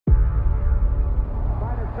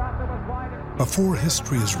Before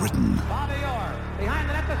history is written,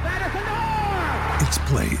 it's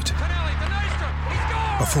played.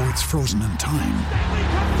 Before it's frozen in time,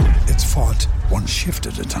 it's fought one shift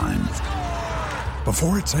at a time.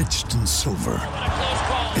 Before it's etched in silver,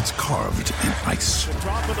 it's carved in ice.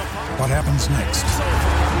 What happens next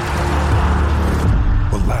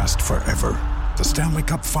will last forever. The Stanley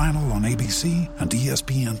Cup Final on ABC and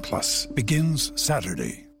ESPN Plus begins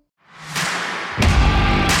Saturday.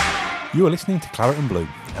 You are listening to Claret and Blue,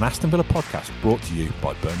 an Aston Villa podcast brought to you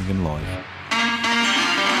by Birmingham Live.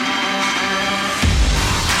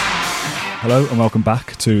 Hello and welcome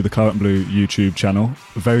back to the Claret and Blue YouTube channel.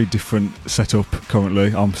 A very different setup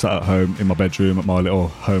currently. I'm sat at home in my bedroom at my little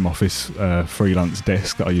home office freelance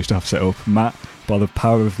desk that I used to have set up. Matt, by the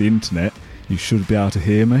power of the internet, you should be able to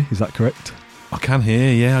hear me. Is that correct? I can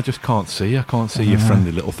hear, yeah. I just can't see. I can't see your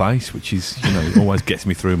friendly little face, which is, always gets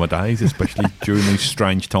me through my days, especially during these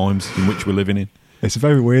strange times in which we're living in. It's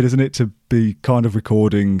very weird, isn't it, to be kind of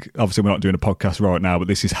recording. Obviously, we're not doing a podcast right now, but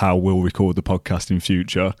this is how we'll record the podcast in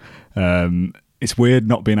future. It's weird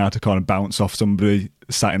not being able to kind of bounce off somebody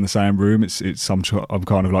sat in the same room. I'm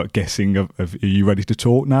kind of like guessing of are you ready to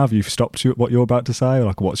talk now? Have you stopped what you're about to say?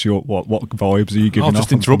 Like, what vibes are you giving off? I'll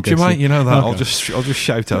just interrupt you, mate. You know that. Okay. I'll just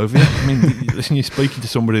shout over you. I mean, listen, you're speaking to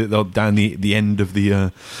somebody down the end of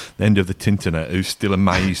the tinternet who's still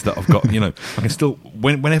amazed that I've got. I can still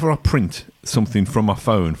whenever I print something from my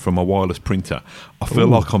phone, from my wireless printer, I feel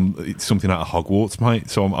like it's something out of Hogwarts, mate.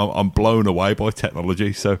 So I'm blown away by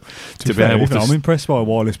technology. So to be able to, I'm impressed by a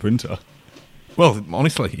wireless printer. Well,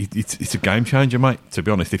 honestly, it's a game changer, mate. To be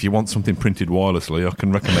honest, if you want something printed wirelessly, I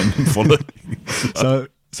can recommend it fully.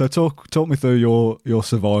 So talk me through your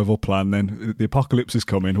survival plan then. The apocalypse is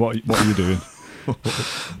coming. What are you doing?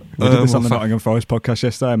 We did this on the Nottingham Forest podcast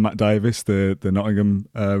yesterday, and Matt Davis, the Nottingham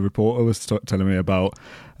reporter, was telling me about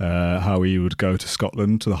how he would go to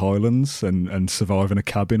Scotland, to the Highlands, and survive in a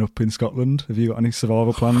cabin up in Scotland. Have you got any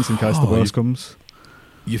survival plans in case the worst comes?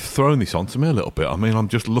 You've thrown this onto me a little bit. I mean, I'm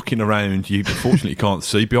just looking around. You unfortunately can't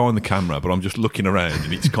see behind the camera, but I'm just looking around,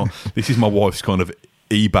 and this is my wife's kind of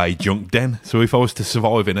eBay junk den. So if I was to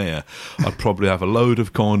survive in here, I'd probably have a load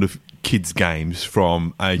of kind of kids' games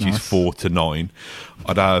from ages 4 to 9.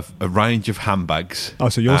 I'd have a range of handbags. Oh,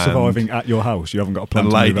 so you're surviving at your house? You haven't got a plan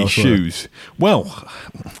and to move ladies' elsewhere? shoes. Well,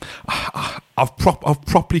 I've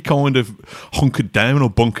properly kind of hunkered down or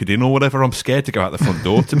bunkered in or whatever. I'm scared to go out the front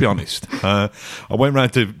door, to be honest. I went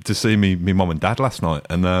round to see me mum and dad last night,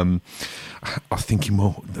 and I was thinking,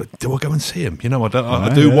 well, do I go and see them?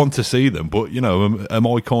 I do want to see them, but am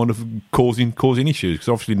I kind of causing issues? Because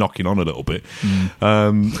obviously knocking on a little bit.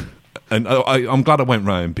 And I'm glad I went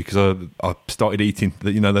round because I started eating.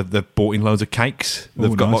 They've bought in loads of cakes.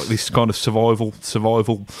 They've got like this kind of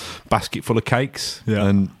survival basket full of cakes. Yeah.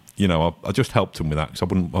 And I just helped them with that because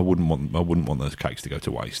I wouldn't want those cakes to go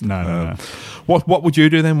to waste. No. What would you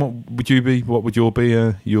do then? What would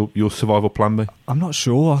your survival plan be? I'm not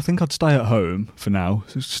sure. I think I'd stay at home for now.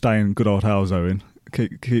 Stay in good old house, Owen.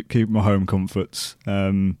 Keep my home comforts.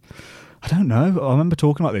 I don't know. I remember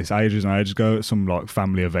talking about this ages and ages ago at some like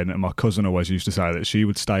family event, and my cousin always used to say that she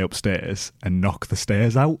would stay upstairs and knock the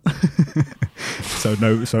stairs out, so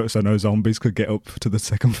no zombies could get up to the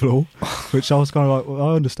second floor. Which I was kind of like, well,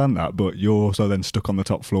 I understand that, but you're also then stuck on the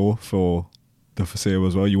top floor for the foreseeable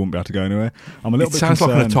as well. You won't be able to go anywhere. I'm a little bit concerned.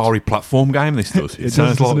 Sounds like an Atari platform game. This does. It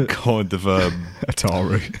sounds like kind of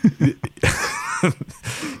Atari.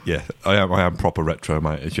 Yeah, I am proper retro,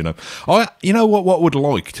 mate, as you know. What I would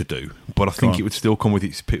like to do, but I think it would still come with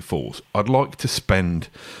its pitfalls. I'd like to spend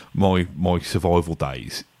my survival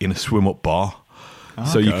days in a swim-up bar.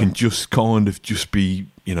 So you can just kind of be,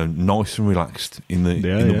 nice and relaxed in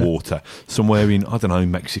the water, somewhere in, I don't know,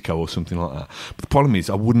 Mexico or something like that. But the problem is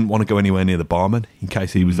I wouldn't want to go anywhere near the barman in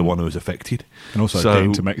case he was the one who was affected. And also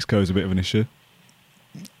getting to Mexico is a bit of an issue.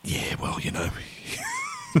 Yeah, well,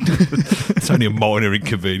 it's only a minor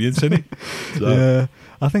inconvenience, isn't it? So. Yeah,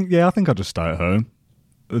 I think I'll just stay at home.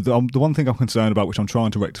 The one thing I'm concerned about, which I'm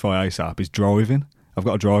trying to rectify ASAP, is driving. I've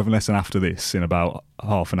got a driving lesson after this in about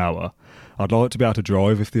half an hour. I'd like to be able to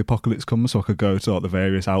drive if the apocalypse comes, so I could go to like the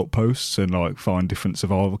various outposts and like find different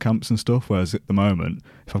survival camps and stuff. Whereas at the moment,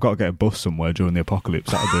 if I've got to get a bus somewhere during the apocalypse,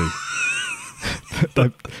 that'd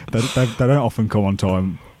be they don't often come on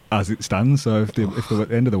time as it stands. So if the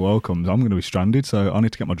end of the world comes, I'm going to be stranded. So I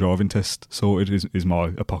need to get my driving test sorted. Is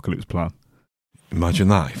my apocalypse plan. Imagine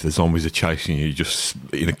that if the zombies are chasing you, just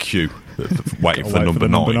in a queue, waiting for number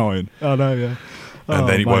 9. Oh no, yeah. And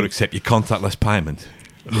then it won't accept your contactless payment.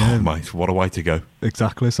 Yeah. Oh, mate, what a way to go.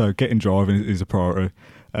 Exactly. So getting driving is a priority.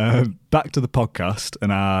 Back to the podcast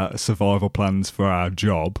and our survival plans for our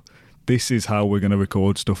job. this is how we're going to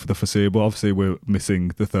record stuff for the foreseeable. Obviously, we're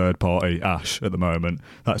missing the third party, Ash, at the moment.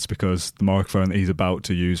 That's because the microphone that he's about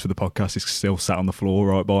to use for the podcast is still sat on the floor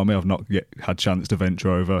right by me. I've not yet had chance to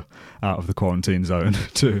venture over out of the quarantine zone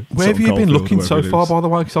to... Where have you been looking so far, by the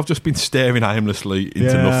way? Because I've just been staring aimlessly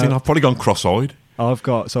into nothing. I've probably gone cross-eyed.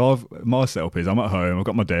 My setup is I'm at home, I've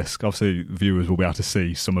got my desk. Obviously, viewers will be able to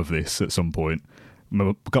see some of this at some point.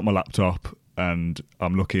 I've got my laptop and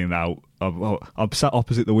I'm looking out. I'm sat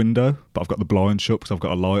opposite the window, but I've got the blind shut because I've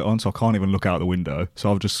got a light on, so I can't even look out the window.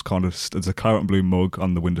 So I've just there's a claret and blue mug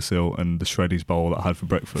on the windowsill and the Shreddies bowl that I had for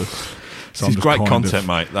breakfast. So This is great content,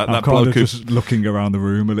 mate. That bloke who's just looking around the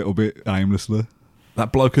room a little bit aimlessly.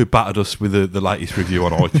 That bloke who battered us with the latest review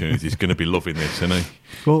on iTunes is going to be loving this, isn't he?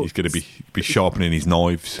 Well, he's going to be sharpening his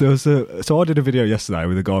knives. So I did a video yesterday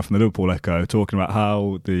with a guy from the Liverpool Echo talking about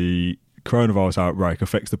how the coronavirus outbreak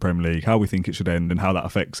affects the Premier League, how we think it should end, and how that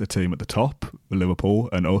affects a team at the top, Liverpool,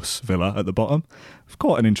 and us, Villa, at the bottom. It's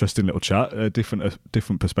quite an interesting little chat, a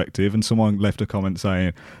different perspective, and someone left a comment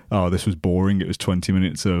saying, oh, this was boring, it was 20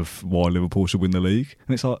 minutes of why Liverpool should win the league.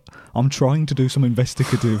 And it's like, I'm trying to do some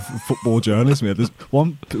investigative football journalism here. There's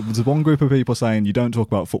one group of people saying you don't talk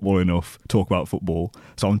about football enough, talk about football,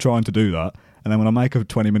 so I'm trying to do that. And then when I make a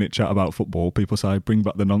 20-minute chat about football, people say, bring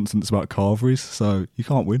back the nonsense about carveries, so you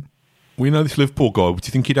can't win. We know this Liverpool guy. Do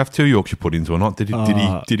you think he'd have 2 Yorkshire puddings or not? Did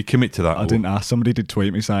he commit to that? I didn't ask. Somebody did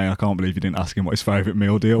tweet me saying, I can't believe you didn't ask him what his favourite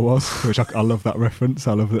meal deal was, which I love that reference.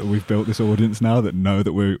 I love that we've built this audience now that know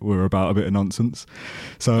that we're about a bit of nonsense.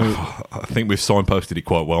 So I think we've signposted it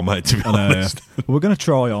quite well, mate, to be honest. Yeah. We're going to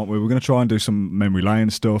try, aren't we? We're going to try and do some memory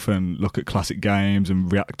lane stuff and look at classic games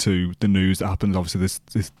and react to the news that happens. Obviously,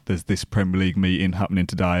 there's this Premier League meeting happening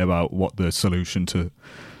today about what the solution to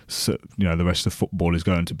the rest of football is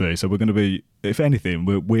going to be. So we're going to be, if anything,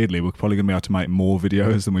 we're probably going to be able to make more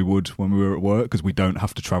videos than we would when we were at work, because we don't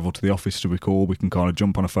have to travel to the office to record. We can kind of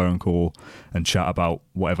jump on a phone call and chat about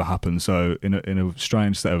whatever happens. So in a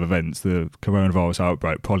strange set of events, the coronavirus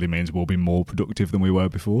outbreak probably means we'll be more productive than we were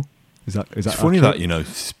before. Is that it's funny accurate? That,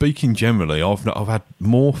 speaking generally, I've had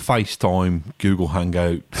more FaceTime, Google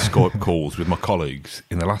Hangout, Skype calls with my colleagues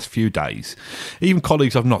in the last few days. Even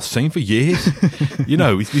colleagues I've not seen for years.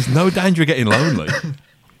 There's no danger of getting lonely.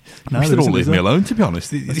 No, should all leave me alone, to be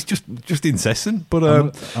honest. It's just incessant. But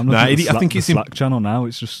I think it's Slack channel now.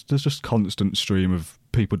 There's just constant stream of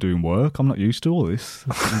people doing work. I'm not used to all this.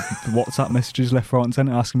 WhatsApp messages left, right, and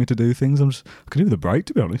centre asking me to do things. I could do with a break,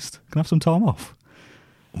 to be honest. Can I have some time off?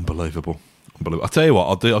 Unbelievable. I'll tell you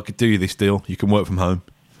what, I could do you this deal. You can work from home.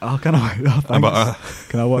 Oh, can I? Oh,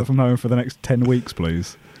 can I work from home for the next 10 weeks,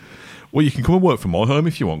 please? Well, you can come and work from my home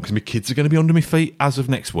if you want, because my kids are going to be under my feet as of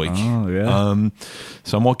next week. Oh, yeah.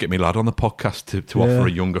 So I might get my lad on the podcast to offer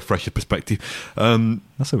a younger, fresher perspective.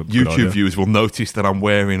 That's a good YouTube idea. viewers will notice that I'm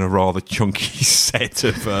wearing a rather chunky set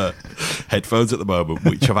of headphones at the moment,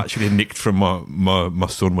 which I've actually nicked from my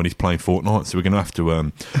son when he's playing Fortnite. So we're going to have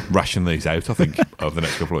to ration these out, I think, over the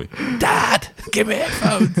next couple of weeks. Dad, give me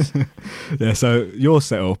headphones. Yeah, so your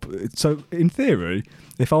setup. So in theory,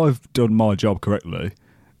 if I've done my job correctly,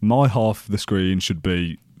 my half of the screen should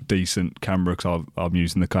be decent camera, because I'm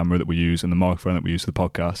using the camera that we use and the microphone that we use for the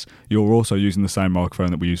podcast. You're also using the same microphone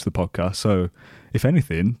that we use for the podcast. So, if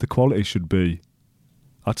anything, the quality should be,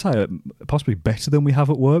 I'd say, possibly better than we have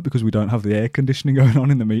at work, because we don't have the air conditioning going on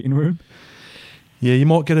in the meeting room. Yeah, you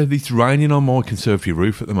might get it's raining on my conservatory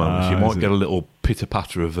roof at the moment. So you might get a little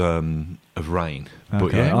pitter-patter of rain. Okay.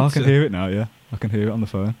 But yeah, I can hear it now, yeah. I can hear it on the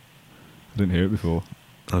phone. I didn't hear it before.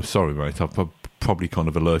 I'm sorry, mate. I've probably kind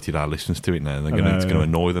of alerted our listeners to it now, and it's going to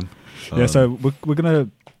annoy them. Yeah, so we're going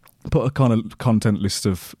to put a kind of content list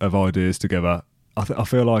of ideas together. I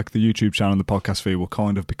feel like the YouTube channel and the podcast feed will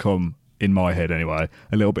kind of become, in my head anyway,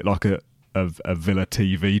 a little bit like a Villa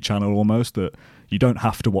TV channel almost, that you don't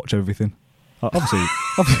have to watch everything. Obviously,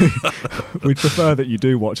 we'd prefer that you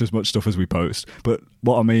do watch as much stuff as we post. But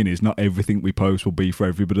what I mean is, not everything we post will be for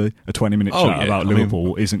everybody. A 20-minute chat about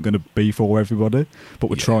Liverpool isn't going to be for everybody.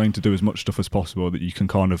 But we're trying to do as much stuff as possible that you can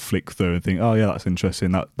kind of flick through and think, oh yeah, that's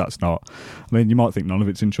interesting. That's not. I mean, you might think none of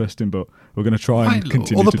it's interesting, but we're going to try and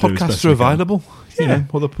continue to do as best we can. All the podcasts are available. Yeah,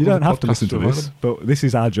 you don't have to listen to this, but this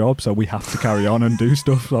is our job, so we have to carry on and do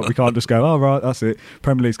stuff. Like, we can't just go, oh right, that's it.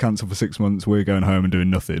 Premier League's cancelled for 6 months. We're going home and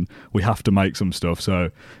doing nothing. We have to make some stuff,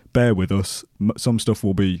 so bear with us. Some stuff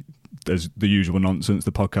will be as the usual nonsense.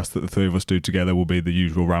 The podcast that the three of us do together will be the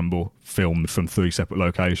usual ramble, filmed from 3 separate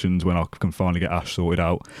locations. When I can finally get Ash sorted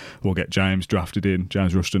out, we'll get James drafted in,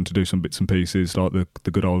 James Rushton, to do some bits and pieces like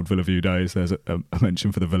the good old Villa View days. There's a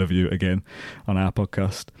mention for the Villa View again on our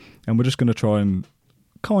podcast, and we're just going to try and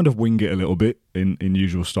kind of wing it a little bit. in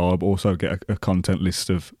usual style, but also get a content list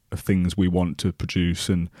of things we want to produce,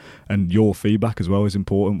 and your feedback as well is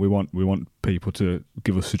important. We want people to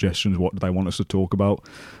give us suggestions. What do they want us to talk about?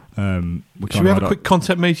 Should we have a quick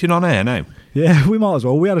content meeting on air now? Yeah, we might as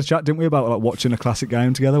well. We had a chat, didn't we, about like watching a classic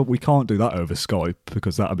game together. We can't do that over Skype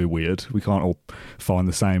because that'd be weird. We can't all find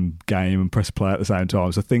the same game and press play at the same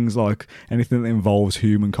time. So things like anything that involves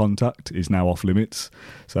human contact is now off limits.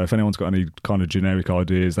 So if anyone's got any kind of generic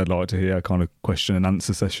ideas they'd like to hear, kind of question and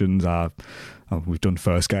answer sessions, we've done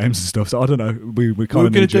first games and stuff. So I don't know. We kind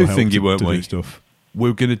of need your help to do stuff.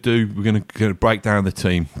 We're going to break down the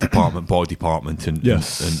team department by department and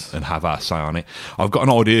have our say on it. I've got an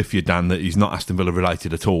idea for you, Dan, that is not Aston Villa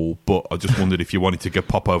related at all, but I just wondered if you wanted to go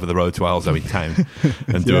pop over the road to Alzo in town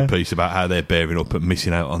and do a piece about how they're bearing up and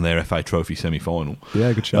missing out on their FA Trophy semi-final.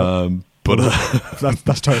 Yeah, good shout. But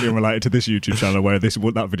that's totally unrelated to this YouTube channel where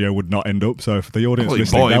that video would not end up. So if the audience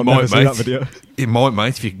listening, they'll never see that video. It might,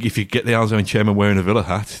 mate. If you get the Alzo in chairman wearing a Villa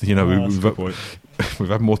hat, we've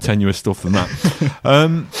had more tenuous stuff than that. I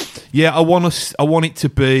want it to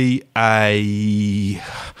be I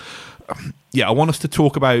want us to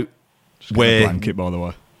talk about just where blanket, by the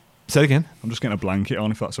way. Say it again. I'm just getting a blanket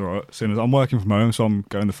on, if that's all right. As soon as I'm working from home, so I'm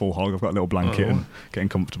going the full hog. I've got a little blanket and getting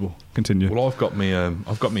comfortable. Continue. Well, I've got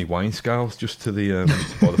me weighing scales just to the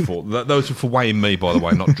by the foot. Those are for weighing me, by the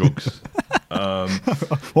way, not drugs.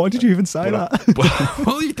 Why did you even say that?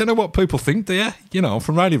 Well, you don't know what people think, do you? You know, I'm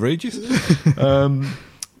from Rowley Regis.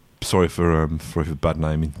 Sorry for bad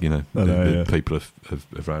naming, people of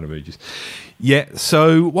Rowley Regis. Yeah,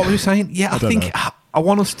 so what were you saying? Yeah, I think I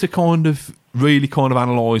want us to kind of really kind of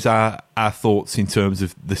analyse our thoughts in terms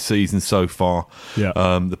of the season so far,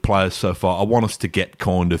 the players so far. I want us to get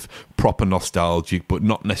kind of proper nostalgic, but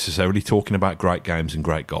not necessarily talking about great games and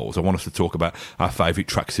great goals. I want us to talk about our favourite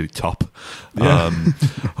tracksuit top.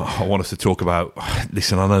 I want us to talk about,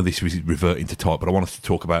 listen, I know this was reverting to type, but I want us to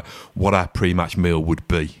talk about what our pre-match meal would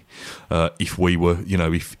be if we were,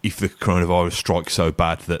 if the coronavirus strikes so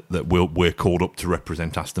bad that we're called up to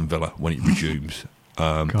represent Aston Villa when it resumes.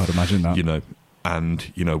 God, imagine that. And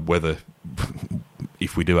whether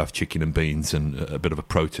if we do have chicken and beans and a bit of a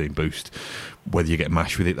protein boost, whether you get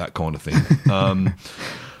mash with it, that kind of thing. I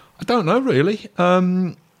don't know, really.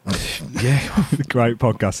 Great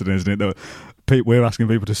podcasting, isn't it? We're asking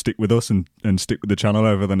people to stick with us and stick with the channel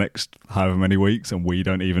over the next however many weeks, and we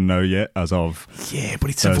don't even know yet as of but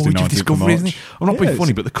it's a voyage of discovery, isn't it? I'm not being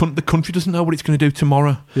funny, but the country doesn't know what it's going to do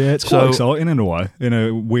tomorrow. Yeah, it's quite exciting in a way, in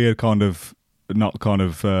a weird kind of. Not kind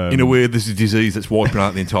of in a way, there's a disease that's wiping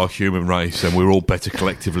out the entire human race, and we're all better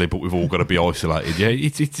collectively, but we've all got to be isolated. Yeah,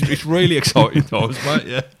 it's really exciting times, mate.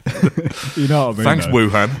 Yeah, you know what I mean. Thanks, though.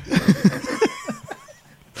 Wuhan.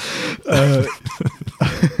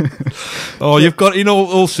 You've got,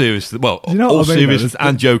 all seriousness, all seriousness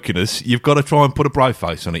and jokiness, you've got to try and put a brave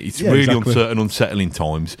face on it. It's really uncertain, unsettling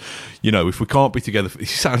times. If we can't be together, it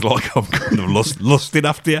sounds like I'm kind of lusted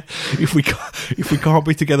after you. If we can't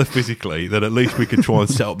be together physically, then at least we can try and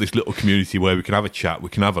set up this little community where we can have a chat, we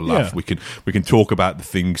can have a laugh, we can talk about the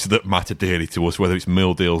things that matter dearly to us, whether it's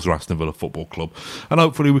meal deals or Aston Villa Football Club, and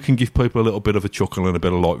hopefully we can give people a little bit of a chuckle and a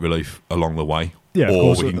bit of light relief along the way. Yeah,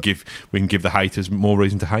 or we can give the haters more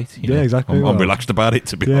reason to hate. Exactly. I'm relaxed about it,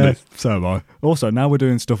 to be honest. So am I. Also, now we're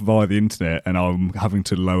doing stuff via the internet, and I'm having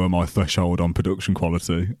to lower my threshold on production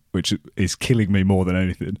quality, which is killing me more than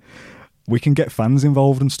anything. We can get fans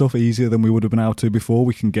involved and stuff easier than we would have been able to before.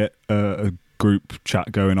 We can get a group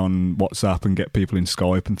chat going on WhatsApp and get people in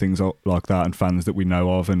Skype and things like that, and fans that we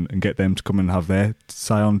know of, and get them to come and have their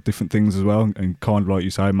say on different things as well, and kind of like you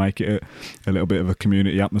say, make it a little bit of a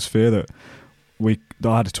community atmosphere. That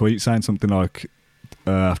I had a tweet saying something like,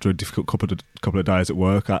 after a difficult couple of days at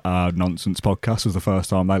work, our Nonsense podcast was the first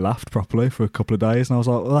time they laughed properly for a couple of days, and I was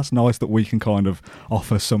like, well, that's nice that we can kind of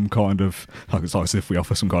offer some kind of, like, it's like as if we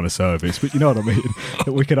offer some kind of service, but you know what I mean,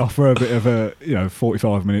 that we could offer a bit of a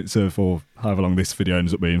 45 minutes of, or however long this video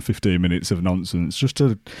ends up being, 15 minutes of nonsense, just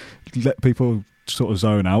to let people sort of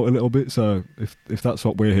zone out a little bit. So if that's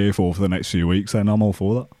what we're here for the next few weeks, then I'm all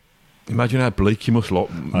for that. Imagine how bleak your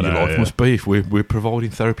life must be if we're providing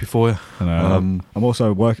therapy for you. I know. I'm also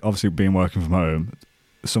obviously working from home.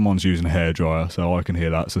 Someone's using a hairdryer, so I can hear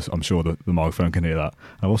that. So I'm sure the microphone can hear that.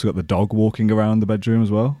 I've also got the dog walking around the bedroom as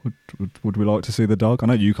well. Would we like to see the dog? I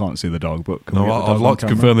know you can't see the dog, but I'd like to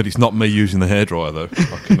confirm that it's not me using the hairdryer though.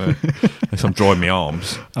 Unless I'm drying my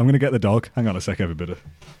arms. I'm going to get the dog. Hang on a sec, everybody.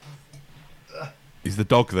 Is the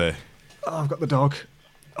dog there? Oh, I've got the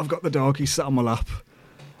dog. He's sat on my lap.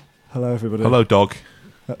 Hello, everybody. Hello, dog.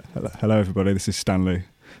 Hello, everybody. This is Stanley,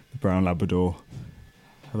 the brown Labrador.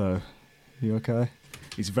 Hello. You okay?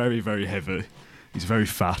 He's very, very heavy. He's very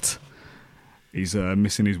fat. He's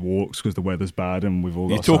missing his walks because the weather's bad, and we've all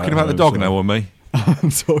got. You're talking about the dog now, or me? I'm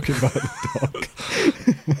talking about the dog.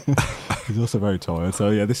 He's also very tired. So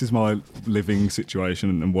yeah, this is my living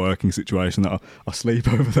situation and working situation. That I sleep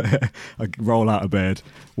over there, I roll out of bed,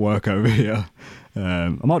 work over here.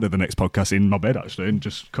 I might do the next podcast in my bed actually, and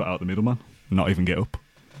just cut out the middleman, and not even get up.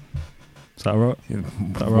 Is that all right? Yeah.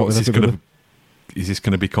 Is that all right? Is this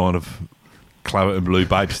going to be kind of Claret and Blue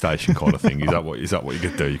Babe Station kind of thing? Is that what you're going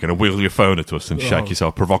to do? You're going to wheel your phone at us and shake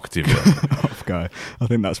yourself provocatively? Okay, I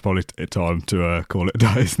think that's probably time to call it a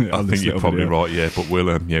day, isn't it? I think you're probably right. Yeah, but we'll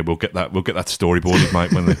get that storyboarded,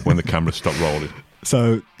 mate, when the cameras stop rolling.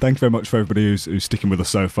 So thank you very much for everybody who's sticking with us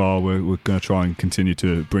so far. We're going to try and continue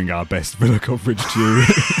to bring our best Villa coverage to you.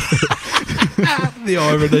 The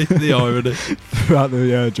irony. Throughout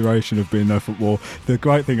the duration of being no football. The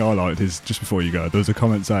great thing I liked is, just before you go, there was a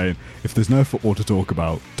comment saying, if there's no football to talk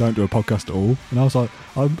about, don't do a podcast at all. And I was like,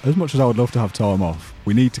 as much as I would love to have time off,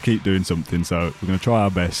 we need to keep doing something, so we're going to try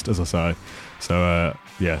our best, as I say. So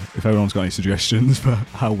if everyone's got any suggestions for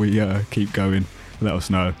how we keep going, let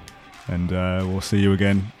us know. And we'll see you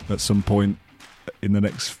again at some point in the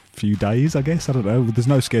next few days, I guess. I don't know. There's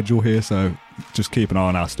no schedule here, so just keep an eye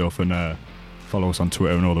on our stuff and follow us on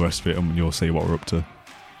Twitter and all the rest of it, and you'll see what we're up to.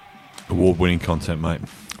 Award-winning content, mate.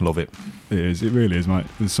 Love it. It is. It really is, mate.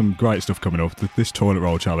 There's some great stuff coming up. This toilet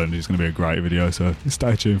roll challenge is going to be a great video, so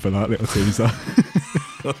stay tuned for that little teaser.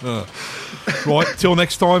 Right, till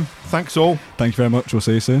next time. Thanks all. Thank you very much. We'll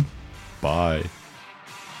see you soon. Bye.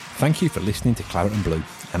 Thank you for listening to Claret and Blue,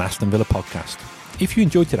 an Aston Villa podcast. If you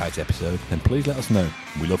enjoyed today's episode, then please let us know.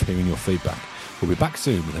 We love hearing your feedback. We'll be back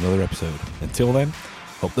soon with another episode. Until then,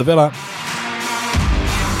 up the Villa.